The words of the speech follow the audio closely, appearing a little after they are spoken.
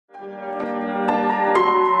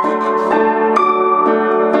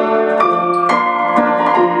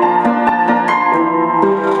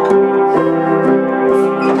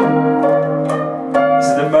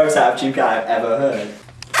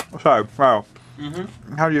So, well,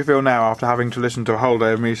 how do you feel now after having to listen to a whole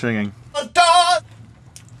day of me singing?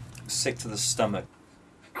 Sick to the stomach.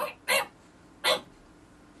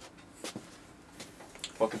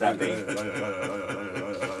 What could that be?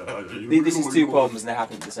 This is two problems and they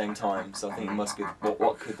happen at the same time, so I think it must be.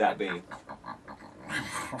 What could that be?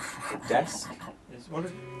 The desk?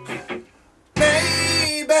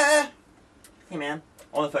 Baby! Hey man,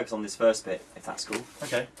 I want to focus on this first bit, if that's cool.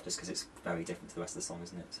 Okay. Just because it's very different to the rest of the song,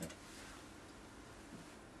 isn't it? So,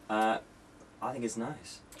 I think it's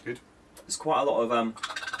nice. Good. There's quite a lot of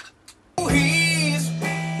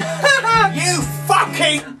You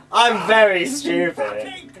fucking! I'm very stupid.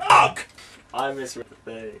 Fucking cock! I misread the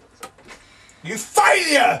thing. You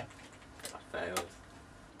failure! I failed.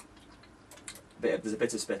 There's a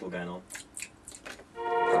bit of spittle going on.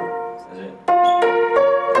 Is it?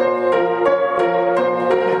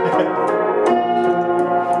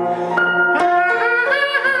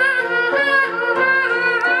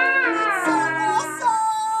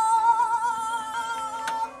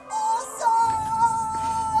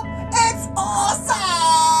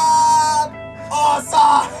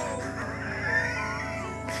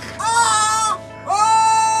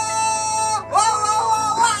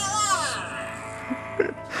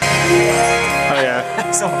 Oh yeah.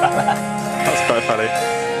 It's all about that. That's quite funny.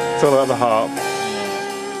 It's all about the harp.